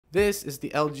This is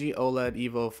the LG OLED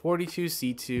Evo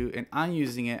 42C2 and I'm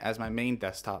using it as my main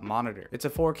desktop monitor. It's a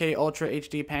 4K Ultra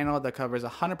HD panel that covers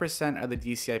 100% of the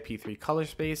DCI-P3 color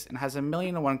space and has a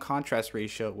 1,000,000:1 contrast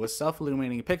ratio with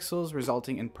self-illuminating pixels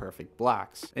resulting in perfect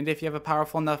blacks. And if you have a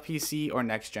powerful enough PC or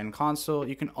next-gen console,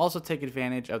 you can also take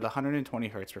advantage of the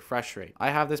 120Hz refresh rate.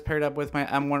 I have this paired up with my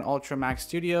M1 Ultra Max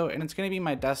Studio and it's going to be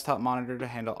my desktop monitor to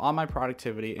handle all my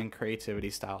productivity and creativity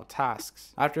style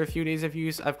tasks. After a few days of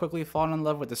use, I've quickly fallen in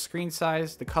love with the screen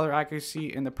size, the color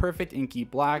accuracy, and the perfect inky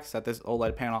blacks that this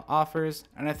OLED panel offers,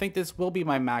 and I think this will be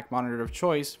my Mac monitor of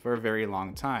choice for a very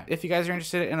long time. If you guys are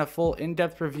interested in a full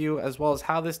in-depth review as well as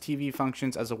how this TV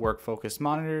functions as a work-focused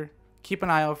monitor, keep an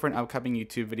eye out for an upcoming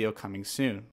YouTube video coming soon.